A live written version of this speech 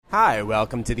Hi,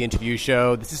 welcome to the interview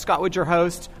show. This is Scott Wood, your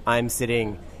host. I'm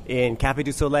sitting in Cafe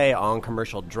Deux Soleils on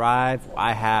Commercial Drive.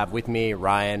 I have with me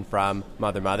Ryan from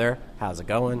Mother. How's it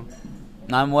going?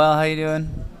 I'm well. How you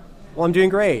doing? Well, I'm doing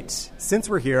great. Since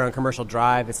we're here on Commercial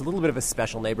Drive, it's a little bit of a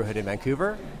special neighborhood in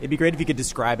Vancouver. It'd be great if you could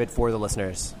describe it for the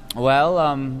listeners.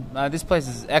 Well, this place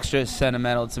is extra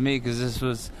sentimental to me because this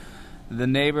was the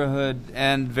neighborhood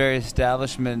and very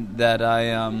establishment that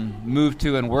I moved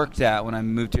to and worked at when I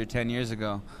moved here 10 years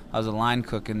ago. I was a line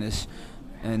cook in this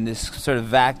sort of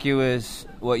vacuous,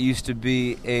 what used to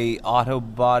be a auto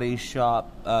body shop,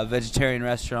 vegetarian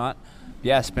restaurant.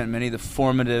 Yeah, I spent many of the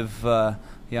formative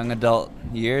young adult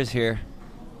years here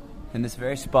in this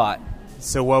very spot.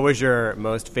 So what was your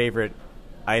most favorite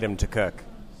item to cook?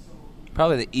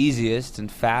 Probably the easiest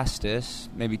and fastest,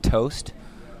 maybe toast.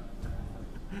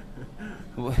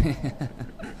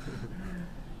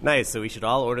 Nice, so we should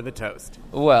all order the toast.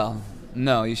 Well,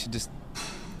 no, you should just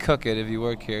cook it if you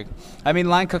work here. I mean,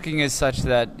 line cooking is such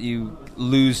that you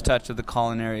lose touch of the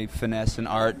culinary finesse and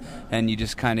art, and you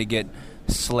just kind of get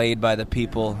slayed by the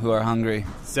people who are hungry.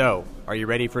 So, are you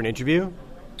ready for an interview?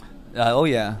 Oh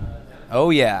yeah.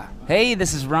 Hey,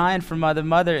 this is Ryan from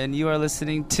Mother, and you are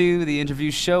listening to the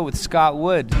interview show with Scott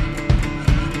Wood.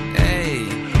 Hey.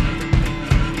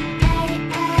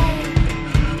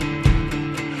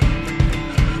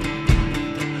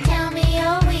 Tell me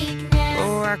your weakness.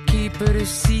 Oh, I keep it a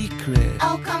secret.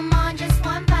 Oh, come on, just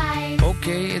one bite.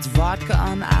 Okay, it's vodka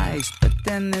on ice, but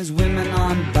then there's women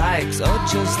on bikes. Oh,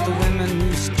 just the women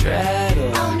who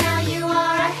straddle. Oh, now you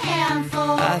are a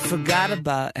handful. I forgot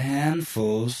about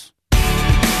handfuls.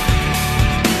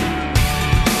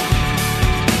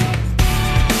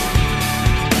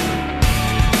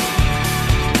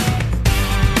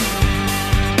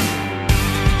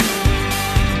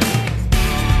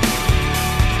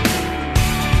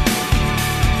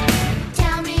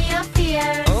 Tell me your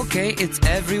fears. Okay, it's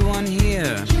everyone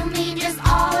here. You mean just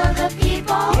all of the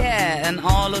people? Yeah, and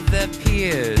all of their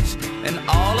peers, and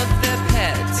all of their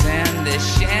pets, and their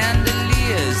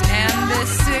chandeliers, and their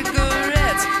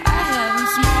cigarettes. I haven't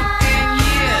smoked in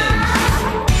years.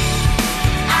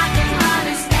 I can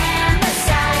understand the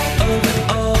sight. Of it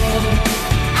all,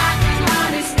 I can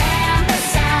understand the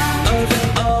sound. of it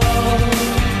all,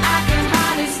 I can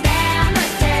understand the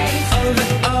taste. of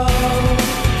it all,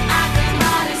 I can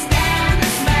understand the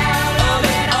smell of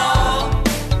it all.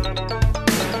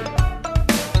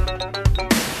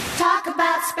 Talk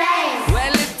about space,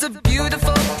 well, it's a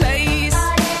beautiful place.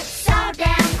 but it's so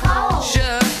damn cold.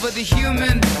 Sure, for the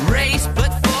human race,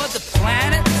 but for the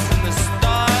planets and the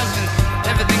stars and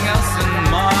everything else in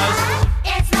Mars.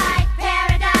 It's like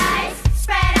paradise,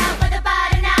 spread out with a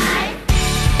butter knife.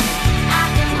 I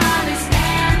can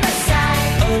understand the sight.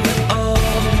 Of it all,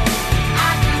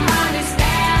 I can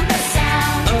understand the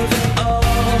sound. of it all,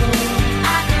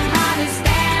 I can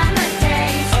understand the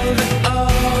taste. of it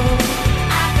all,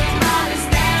 I can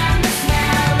understand the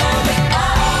smell of it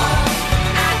all.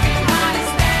 I can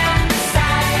understand the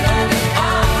sight of it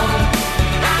all.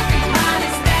 I can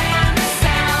understand the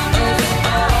sound of it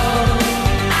all.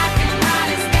 I can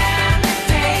understand the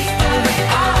taste of it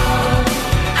all.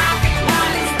 I can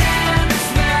understand the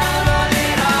smell of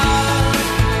it all.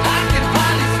 I can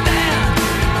hardly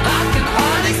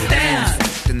stand.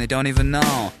 And they don't even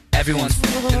know. Everyone's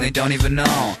and they don't even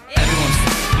know. Everyone's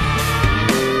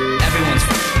everyone's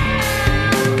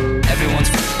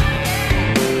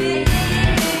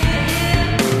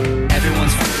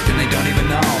and they don't even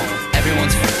know.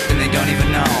 Everyone's and they don't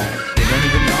even know. They don't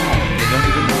even know. They don't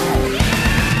even know.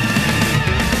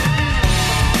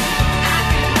 I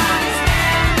can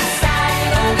understand the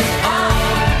sight of it all.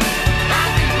 I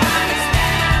can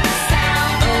understand the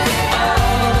sound of it all.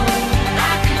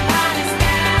 I can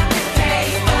understand the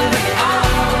taste of it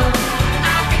all.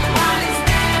 I can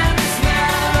understand the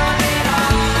smell of it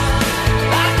all.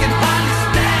 I can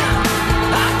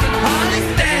hardly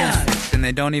stand. And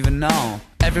they don't even know.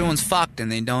 Everyone's fucked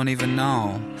and they don't even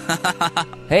know.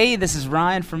 Hey, this is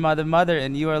Ryan from Mother,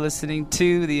 and you are listening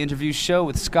to the interview show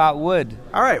with Scott Wood.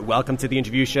 All right, welcome to the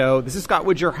interview show. This is Scott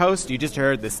Wood, your host. You just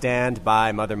heard The Stand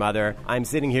by Mother. I'm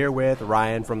sitting here with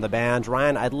Ryan from the band.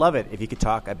 Ryan, I'd love it if you could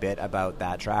talk a bit about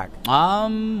that track.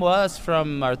 Well, it's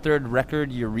from our third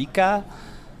record, Eureka,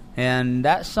 and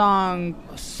that song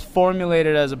was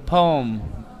formulated as a poem,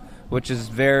 which is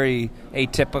very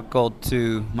atypical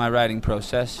to my writing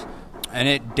process. And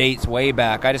it dates way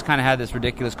back. I just kind of had this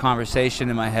ridiculous conversation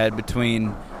in my head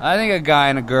between, I think, a guy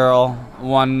and a girl.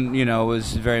 One,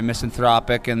 was very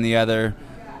misanthropic, and the other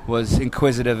was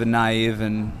inquisitive and naive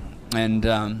and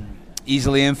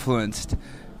easily influenced,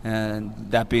 and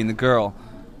that being the girl.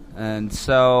 And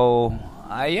so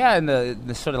Yeah, in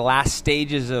the sort of last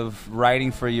stages of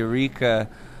writing for Eureka,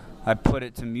 I put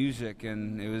it to music,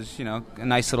 and it was, a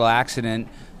nice little accident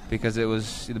because it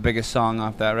was the biggest song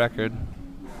off that record.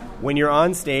 When you're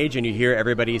on stage and you hear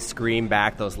everybody scream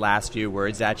back those last few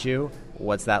words at you,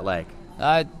 what's that like?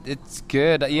 It's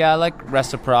good. Yeah, I like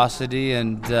reciprocity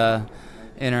and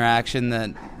interaction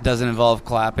that doesn't involve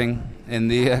clapping in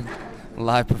the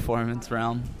live performance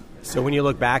realm. So when you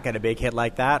look back at a big hit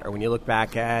like that, or when you look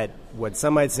back at what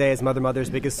some might say is Mother's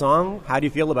biggest song, how do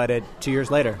you feel about it 2 years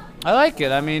later? I like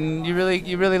it. I mean, you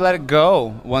really let it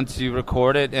go once you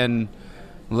record it and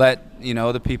let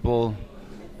the people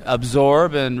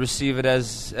absorb and receive it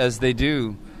as they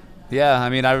do. Yeah, I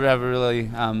mean, I have a really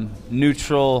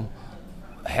neutral,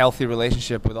 healthy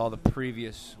relationship with all the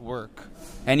previous work.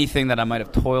 Anything that I might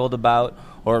have toiled about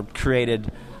or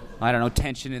created,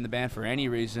 tension in the band for any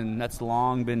reason, that's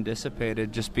long been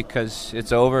dissipated just because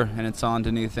it's over and it's on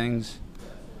to new things.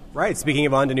 Right. Speaking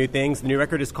of on to new things, the new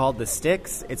record is called The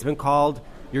Sticks. It's been called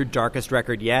your darkest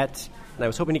record yet. And I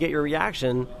was hoping to get your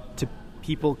reaction to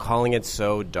people calling it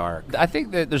so dark. I think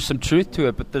that there's some truth to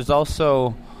it, but there's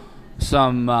also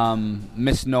some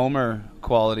misnomer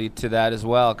quality to that as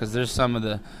well, because there's some of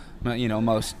the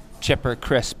most chipper,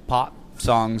 crisp pop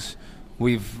songs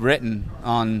we've written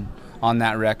on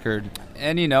that record.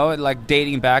 And, like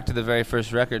dating back to the very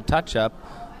first record, Touch Up,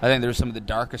 I think there's some of the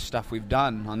darkest stuff we've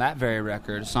done on that very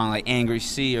record. A song like Angry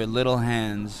Sea or Little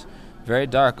Hands, very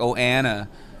dark. Oh, Anna.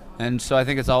 And so I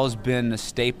think it's always been a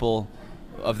staple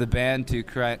of the band to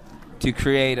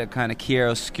create a kind of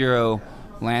chiaroscuro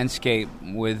landscape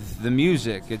with the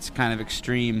music. It's kind of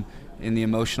extreme in the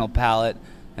emotional palette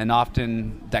and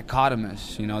often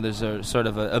dichotomous. There's a sort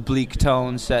of a bleak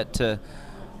tone set to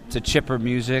chipper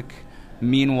music.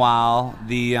 Meanwhile,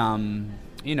 the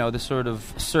the sort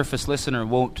of surface listener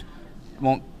won't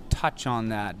touch on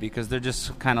that because they're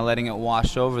just kind of letting it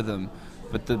wash over them.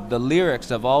 But the lyrics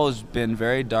have always been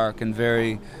very dark and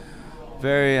very,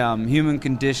 very human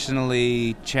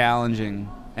conditionally challenging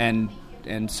and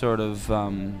sort of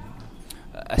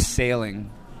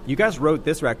assailing. You guys wrote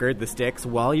this record, The Sticks,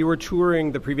 while you were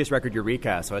touring the previous record,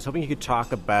 Eureka. So I was hoping you could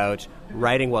talk about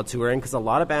writing while touring, because a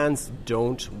lot of bands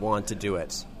don't want to do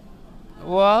it.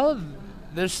 Well,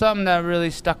 there's something that really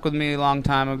stuck with me a long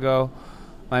time ago.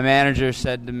 My manager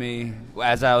said to me,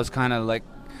 as I was kind of like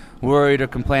worried or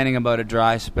complaining about a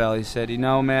dry spell, he said,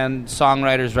 man,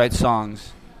 songwriters write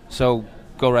songs, so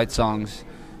go write songs.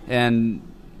 And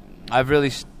I've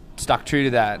really stuck true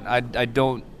to that. I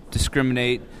don't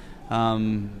discriminate,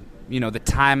 the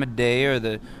time of day or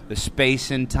the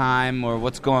space in time or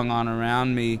what's going on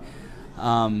around me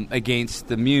against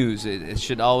the muse. It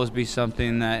should always be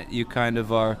something that you kind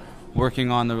of are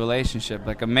working on the relationship,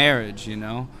 like a marriage,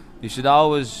 You should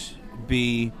always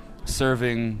be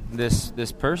serving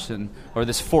this person or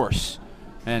this force.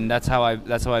 And that's how I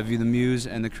view the muse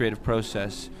and the creative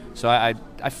process. So I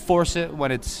force it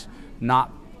when it's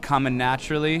not coming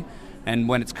naturally, and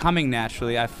when it's coming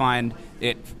naturally, I find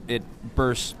it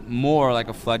bursts more like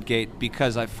a floodgate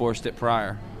because I forced it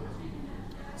prior.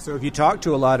 So if you talk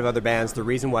to a lot of other bands, the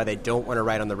reason why they don't want to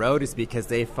write on the road is because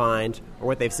they find, or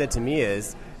what they've said to me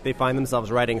is, they find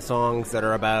themselves writing songs that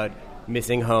are about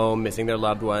missing home, missing their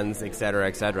loved ones, etc.,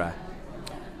 etc.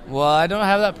 Well, I don't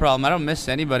have that problem. I don't miss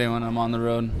anybody when I'm on the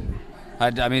road. I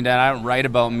don't write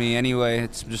about me anyway.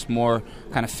 It's just more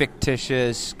kind of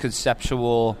fictitious,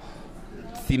 conceptual,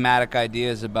 thematic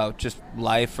ideas about just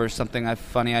life or something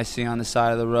funny I see on the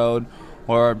side of the road,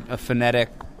 or a phonetic,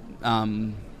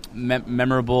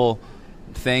 memorable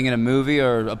thing in a movie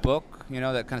or a book,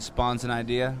 that kind of spawns an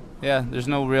idea. Yeah, there's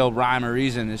no real rhyme or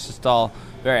reason. It's just all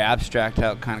very abstract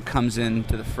how it kind of comes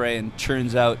into the fray and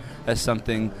turns out as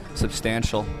something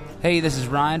substantial. Hey, this is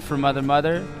Ryan from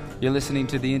Mother. You're listening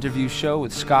to The Interview Show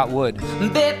with Scott Wood.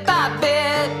 Bit by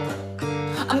bit,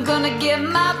 I'm gonna get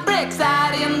my bricks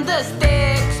out in the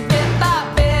sticks. Bit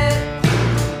by bit,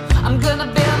 I'm gonna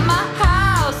build my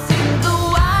house in the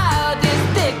wildest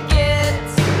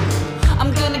thickets.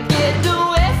 I'm gonna get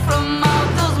away from all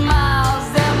those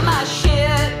miles and my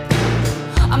shit.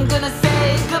 I'm gonna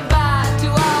say goodbye to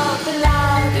all the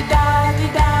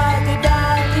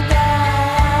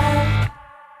la-di-da-di-da-di-da-di-da.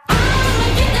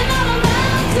 I'm getting on a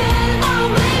mountain,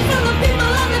 away from the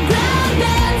people on the ground,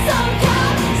 and some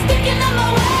cop sticking in my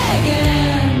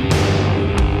wagon.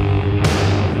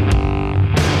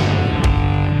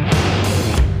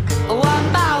 One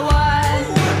by one,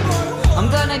 I'm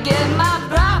gonna get my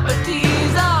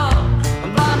properties all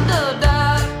bundled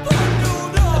up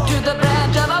to the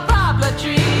branch of a poplar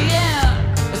tree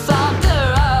and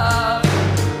saunter up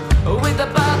with a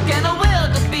buck and a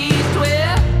wildebeest.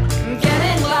 We're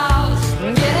getting lost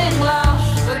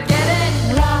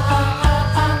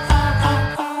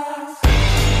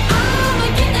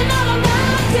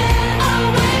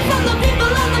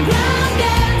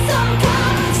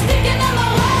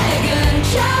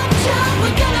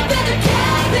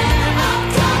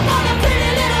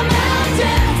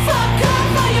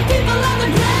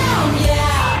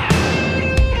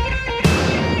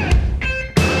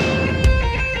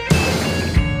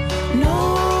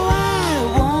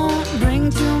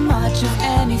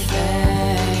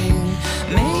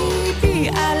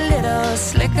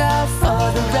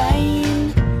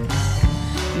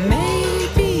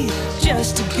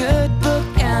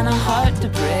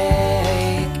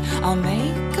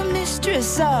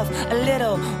yourself a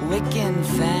little wicking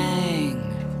fang.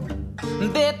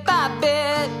 Bit by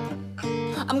bit,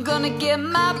 I'm gonna get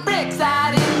my bricks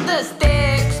out in the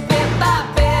sticks. Bit by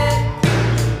bit,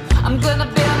 I'm gonna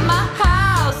build my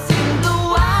house in the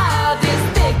wildest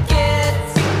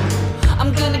thickets.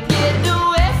 I'm gonna get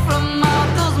away from all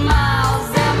those miles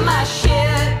and my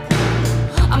shit.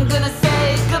 I'm gonna say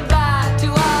goodbye to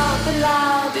all the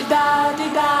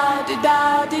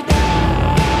la-di-da-di-da-di-da-di-da-di-da.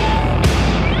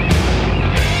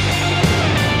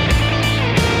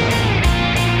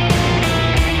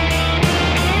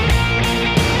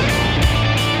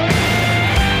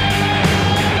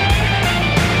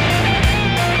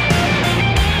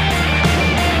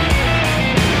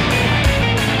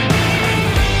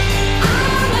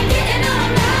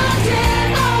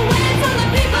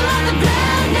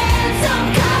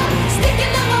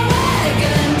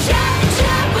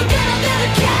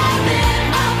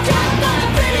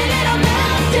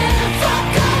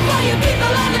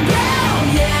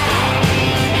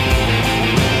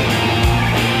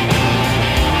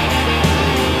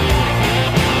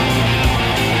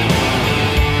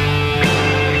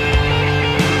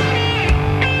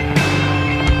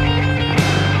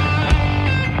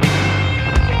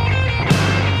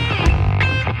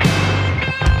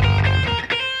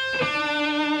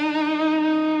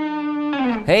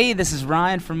 Hey, this is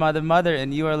Ryan from Mother,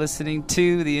 and you are listening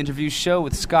to The Interview Show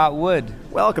with Scott Wood.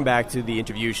 Welcome back to The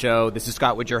Interview Show. This is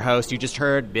Scott Wood, your host. You just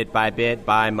heard Bit by Bit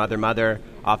by Mother,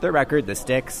 off their record, The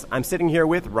Sticks. I'm sitting here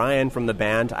with Ryan from the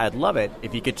band. I'd love it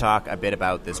if you could talk a bit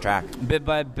about this track. Bit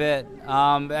by Bit.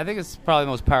 I think it's probably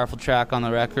the most powerful track on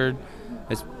the record.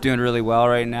 It's doing really well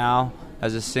right now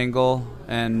as a single,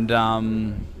 and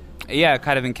it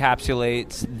kind of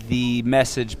encapsulates the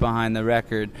message behind the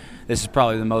record. This is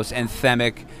probably the most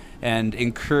anthemic and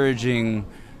encouraging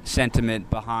sentiment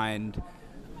behind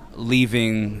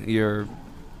leaving your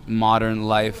modern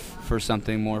life for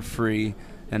something more free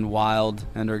and wild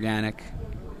and organic.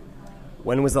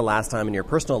 When was the last time in your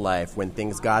personal life when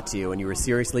things got to you and you were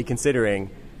seriously considering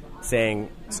saying,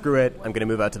 screw it, I'm going to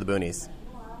move out to the boonies?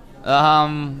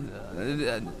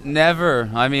 Never.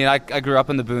 I mean, I grew up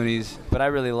in the boonies, but I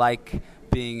really like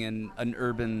being in an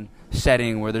urban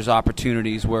setting where there's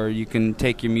opportunities where you can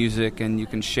take your music and you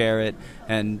can share it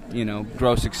and,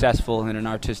 grow successful in an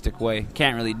artistic way.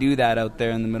 Can't really do that out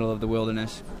there in the middle of the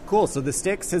wilderness. Cool. So The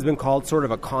Sticks has been called sort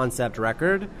of a concept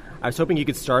record. I was hoping you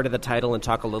could start at the title and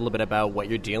talk a little bit about what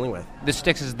you're dealing with. The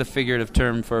Sticks is the figurative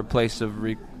term for a place of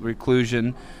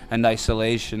reclusion and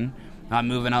isolation. I'm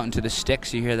moving out into the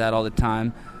sticks. You hear that all the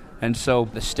time. And so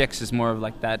the Sticks is more of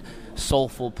like that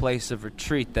soulful place of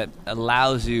retreat that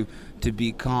allows you to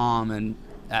be calm and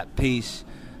at peace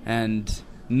and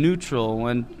neutral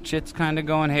when shit's kind of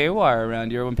going haywire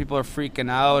around you, or when people are freaking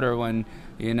out, or when,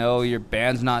 your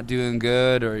band's not doing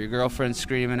good, or your girlfriend's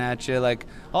screaming at you. Like,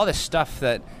 all this stuff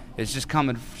that is just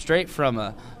coming straight from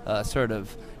a sort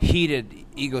of heated,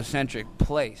 egocentric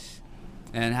place.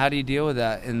 And how do you deal with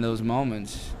that in those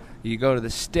moments? You go to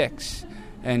the Sticks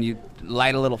and you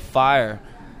light a little fire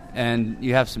and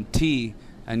you have some tea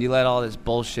and you let all this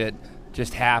bullshit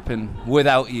just happen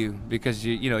without you because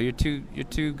you're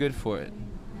too good for it.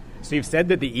 So you've said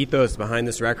that the ethos behind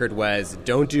this record was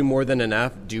don't do more than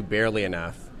enough, do barely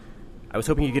enough. I was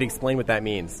hoping you could explain what that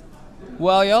means.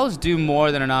 Well, you always do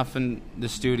more than enough in the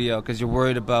studio because you're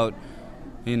worried about,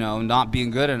 not being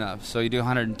good enough. So you do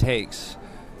 100 takes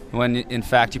when, in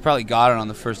fact, you probably got it on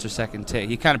the first or second take.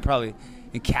 You kind of probably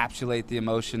encapsulate the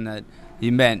emotion that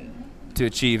you meant to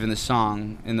achieve in the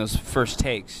song in those first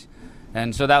takes.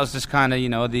 And so that was just kind of,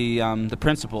 the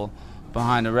principle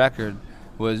behind the record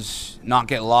was not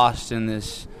get lost in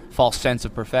this false sense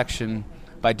of perfection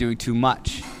by doing too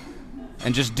much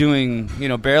and just doing,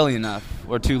 barely enough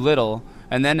or too little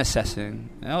and then assessing.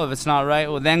 If it's not right,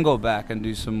 well, then go back and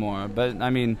do some more. But,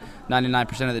 99%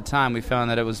 of the time we found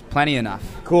that it was plenty enough.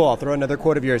 Cool. I'll throw another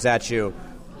quote of yours at you.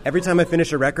 Every time I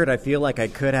finish a record, I feel like I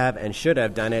could have and should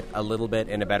have done it a little bit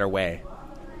in a better way.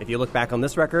 If you look back on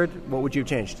this record, what would you have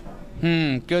changed?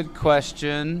 Good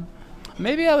question.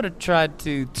 Maybe I would have tried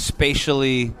to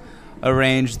spatially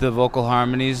arrange the vocal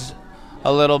harmonies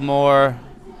a little more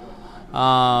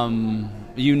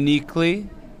uniquely.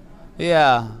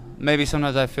 Yeah, maybe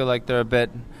sometimes I feel like they're a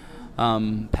bit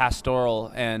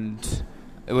pastoral, and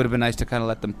it would have been nice to kind of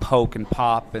let them poke and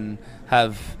pop and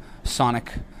have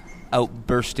sonic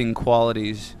outbursting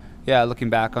qualities. Yeah,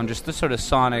 looking back on just the sort of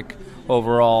sonic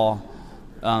overall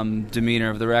demeanor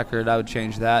of the record, I would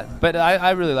change that. But I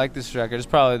really like this record. It's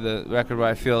probably the record where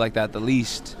I feel like that the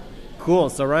least. Cool.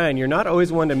 So, Ryan, you're not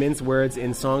always one to mince words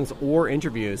in songs or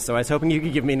interviews, so I was hoping you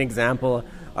could give me an example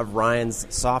of Ryan's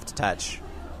soft touch.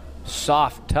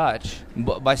 soft touch.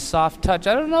 But by soft touch,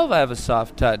 I don't know if I have a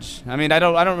soft touch. I mean, I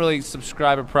don't really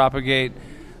subscribe or propagate,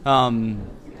 being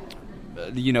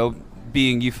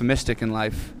euphemistic in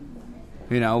life.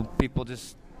 People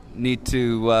just need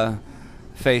to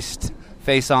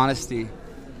face honesty,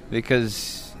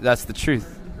 because that's the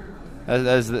truth.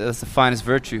 That's the finest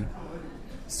virtue.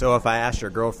 So if I asked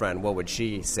your girlfriend, what would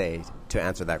she say to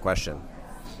answer that question?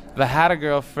 If I had a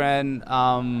girlfriend,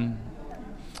 I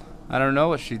don't know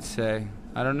what she'd say.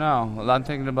 I don't know. Well, I'm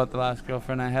thinking about the last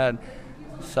girlfriend I had.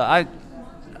 So I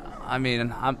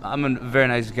mean, I'm a very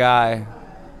nice guy.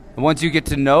 Once you get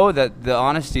to know that the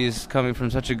honesty is coming from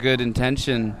such a good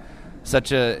intention,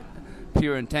 such a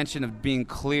pure intention of being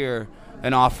clear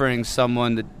and offering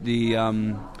someone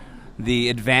the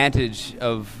advantage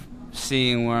of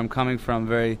seeing where I'm coming from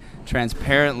very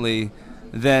transparently,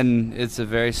 then it's a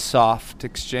very soft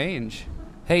exchange.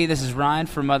 Hey, this is Ryan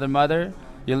from Mother.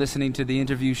 You're listening to The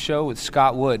Interview Show with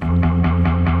Scott Wood.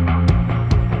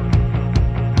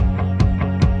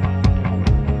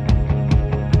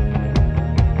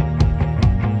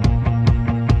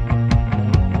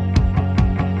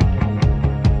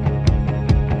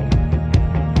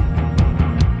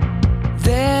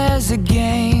 There's a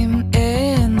game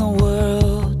in the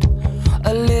world,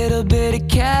 a little bit of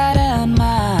cat and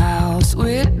mouse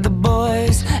with the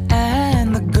boys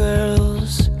and the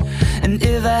girls. And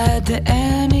if I had to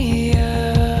ante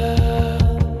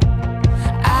up,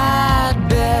 I'd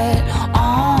bet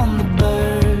on the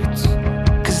birds,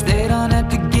 'cause they don't have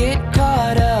to get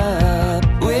caught up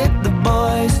with the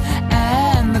boys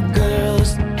and the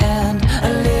girls. And a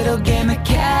little game of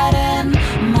cat and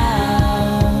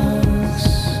mouse.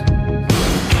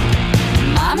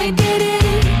 Mommy did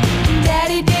it,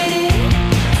 Daddy did it,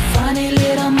 funny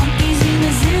little monkeys in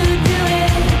the zoo do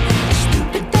it.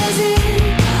 Stupid does it,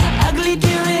 ugly do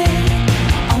it,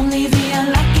 only the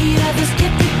unlucky others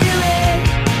get to do it.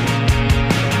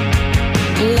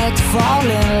 Let's fall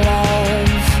in love.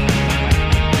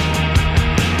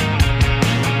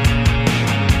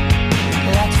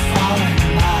 Let's fall in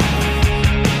love.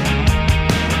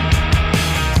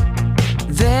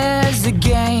 There's a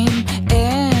game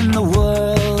in the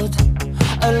world,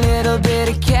 a little bit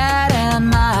of cat and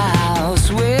mouse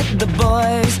with the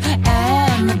boys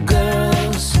and the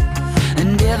girls.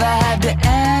 And if I had to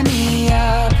ante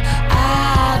up,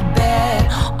 I'd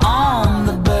bet on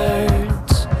the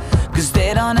birds, 'cause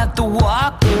they don't have to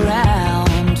walk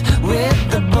around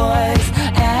with the boys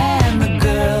and the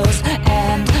girls.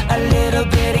 And a little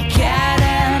bit of cat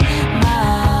and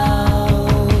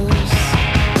mouse.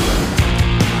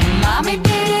 Mommy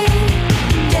did it,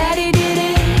 Daddy did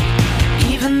it,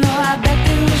 even though I bet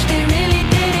they wish they really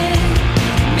did it.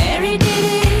 Mary did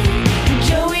it,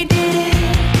 Joey did it,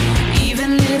 even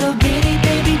little bitty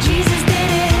baby Jesus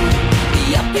did it. The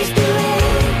yuppies do it,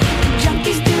 the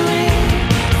junkies do it,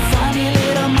 funny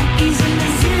little monkeys in the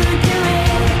zoo do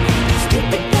it.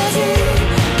 Stupid does it,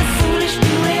 the foolish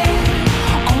do it,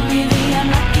 only the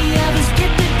unlucky others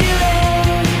get to do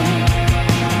it.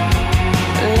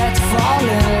 Let's fall in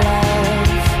love.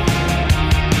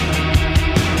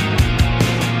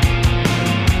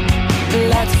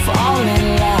 Let's fall in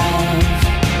love.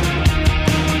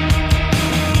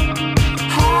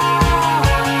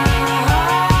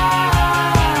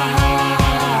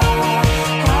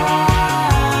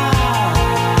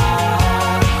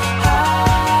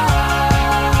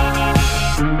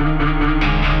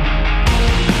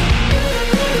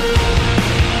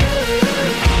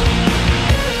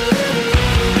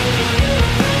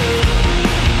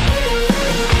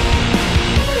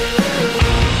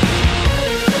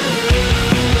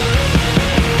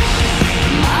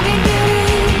 Mommy did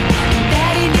it,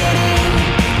 Daddy did it,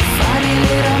 funny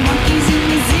little monkeys in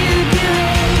the zoo do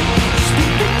it.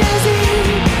 Stupid does it,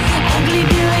 ugly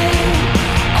do it,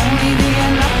 only the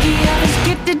unlucky others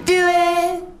get to do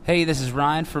it. Hey, this is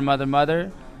Ryan from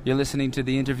Mother. You're listening to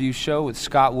The Interview Show with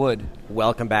Scott Wood.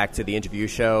 Welcome back to The Interview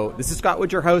Show. This is Scott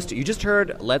Wood, your host. You just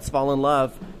heard Let's Fall in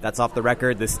Love. That's off the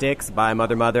record, The Sticks by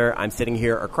Mother. I'm sitting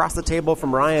here across the table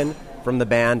from Ryan from the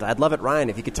band. I'd love it,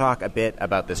 Ryan, if you could talk a bit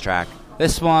about this track.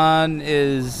 This one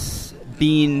is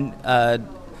being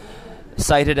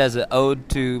cited as an ode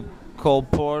to Cole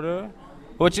Porter,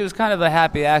 which was kind of a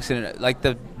happy accident. Like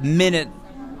the minute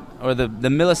or the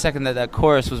millisecond that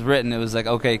chorus was written, it was like,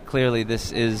 okay, clearly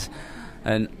this is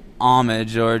an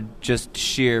homage or just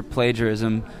sheer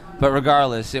plagiarism. But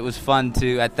regardless, it was fun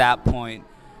to, at that point,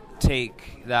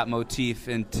 take that motif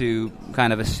into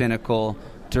kind of a cynical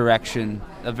direction.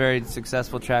 A very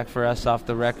successful track for us off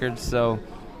the record, so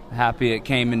happy it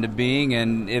came into being.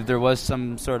 And if there was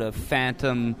some sort of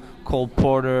phantom Cole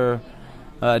Porter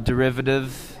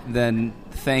derivative, then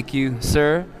thank you,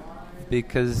 sir,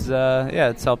 because,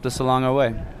 it's helped us along our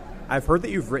way. I've heard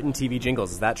that you've written TV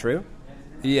jingles. Is that true?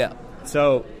 Yeah.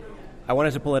 So I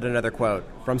wanted to pull out another quote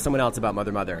from someone else about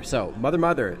Mother. So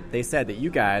Mother, they said that you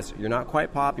guys, you're not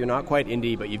quite pop, you're not quite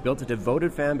indie, but you've built a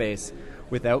devoted fan base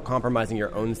without compromising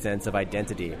your own sense of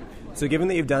identity. So given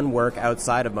that you've done work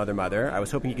outside of Mother, I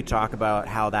was hoping you could talk about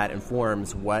how that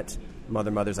informs what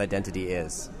Mother's identity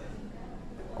is.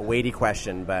 A weighty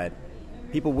question, but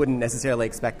people wouldn't necessarily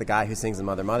expect the guy who sings in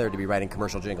Mother to be writing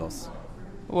commercial jingles.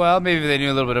 Well, maybe they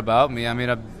knew a little bit about me. I mean,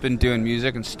 I've been doing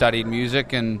music and studied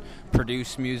music and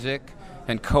produced music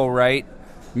and co-write.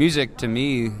 Music, to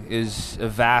me, is a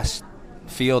vast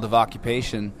field of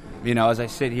occupation. You know, as I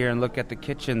sit here and look at the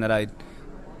kitchen that I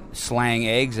slang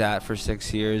eggs at for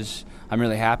 6 years, I'm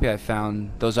really happy I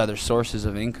found those other sources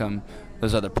of income,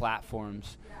 those other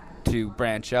platforms to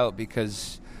branch out,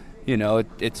 because, you know,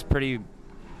 it's pretty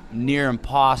near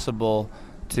impossible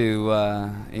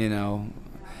to,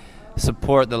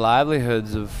 support the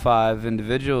livelihoods of 5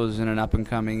 individuals in an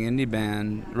up-and-coming indie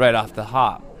band right off the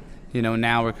hop. You know,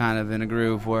 now we're kind of in a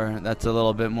groove where that's a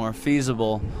little bit more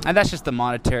feasible. And that's just the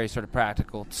monetary sort of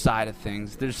practical side of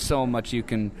things. There's so much you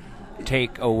can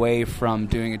take away from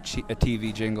doing a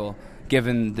TV jingle,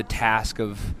 given the task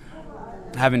of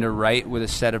having to write with a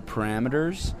set of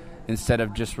parameters instead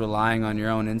of just relying on your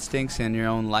own instincts and your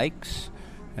own likes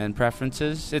and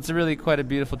preferences. It's really quite a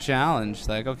beautiful challenge.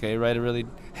 Like, okay, write a really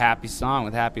happy song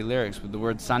with happy lyrics with the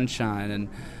word sunshine and,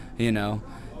 you know,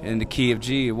 in the key of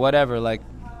G, whatever. Like,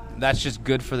 that's just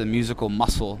good for the musical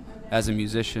muscle as a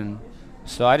musician.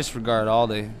 So I just regard all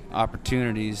the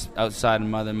opportunities outside of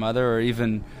Mother, or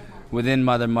even within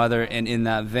Mother, and in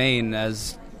that vein,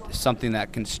 as something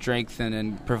that can strengthen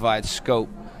and provide scope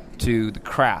to the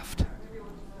craft.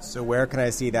 So where can I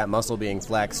see that muscle being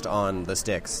flexed on the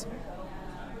sticks?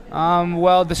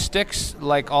 Well, the sticks,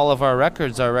 like all of our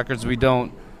records, we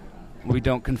don't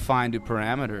confine to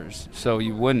parameters. So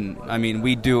you wouldn't. I mean,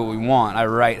 we do what we want. I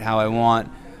write how I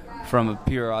want from a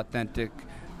pure, authentic,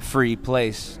 free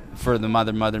place for the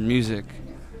Mother music.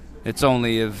 It's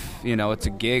only if, you know, it's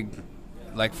a gig,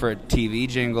 like for a TV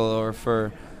jingle or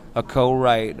for a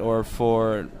co-write or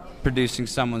for producing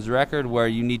someone's record, where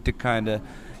you need to kind of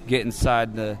get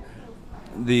inside the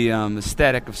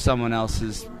aesthetic of someone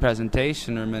else's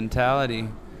presentation or mentality.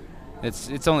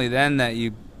 It's only then that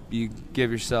you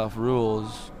give yourself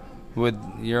rules. With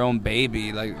your own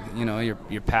baby, like, you know,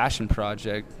 your passion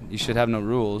project, you should have no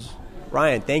rules.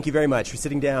 Ryan, thank you very much for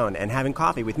sitting down and having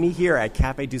coffee with me here at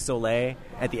Cafe Deux Soleils.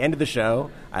 At the end of the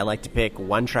show, I like to pick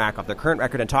one track off their current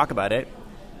record and talk about it.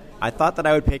 I thought that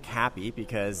I would pick Happy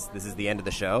because this is the end of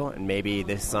the show, and maybe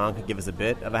this song could give us a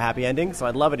bit of a happy ending. So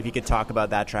I'd love it if you could talk about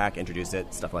that track, introduce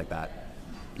it, stuff like that.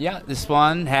 Yeah, this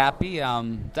one, Happy,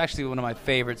 it's actually one of my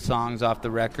favorite songs off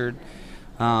the record.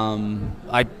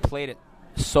 I played it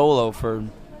solo for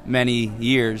many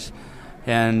years,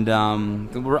 and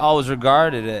we're always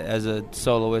regarded it as a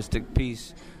soloistic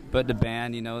piece, but the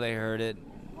band, you know, they heard it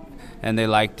and they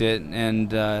liked it,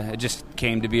 and it just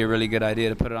came to be a really good idea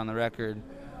to put it on the record.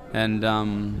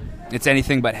 And it's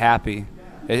anything but happy.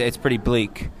 It's pretty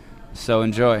bleak, so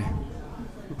enjoy.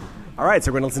 All right,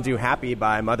 so we're going to listen to Happy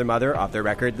by Mother off their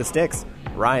record The Sticks.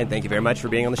 Ryan, thank you very much for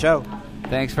being on the show.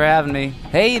 Thanks for having me.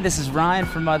 Hey, this is Ryan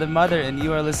from Mother, and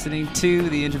you are listening to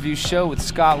The Interview Show with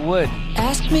Scott Wood.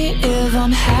 Ask me if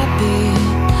I'm happy,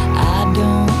 I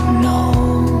don't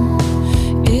know.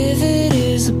 If it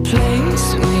is a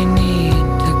place we need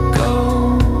to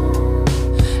go.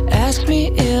 Ask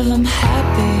me if I'm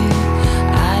happy,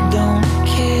 I don't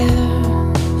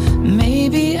care.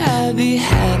 Maybe I'd be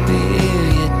happy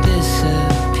if you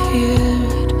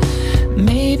disappeared.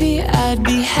 Maybe I'd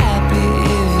be happy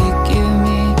if you give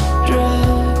me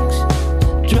drugs.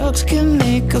 Drugs can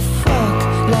make a fuck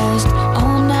last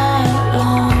all night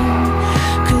long.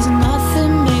 'Cause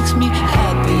nothing makes me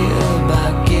happy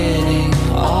about getting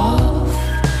off.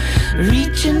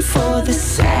 Reaching for the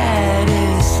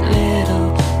saddest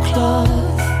little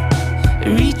cloth.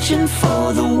 Reaching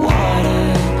for the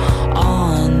water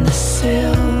on the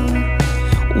sill.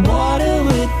 Water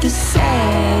with the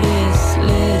saddest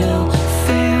little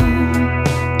film.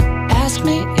 Ask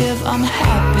me if I'm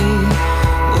happy,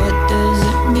 what does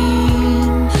it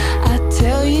mean? I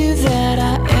tell you that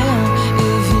I am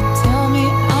if you tell me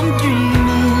I'm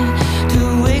dreaming. To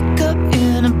wake up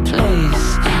in a place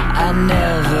I've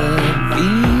never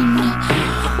been.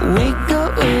 Wake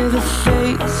up with a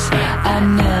face I've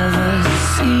never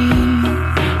seen.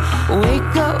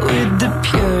 Wake up with the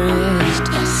purest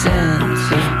sense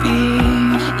of being.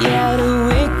 Yeah, to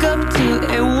wake up to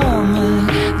a woman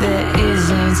that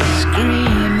isn't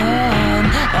screaming.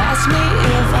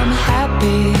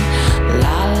 me.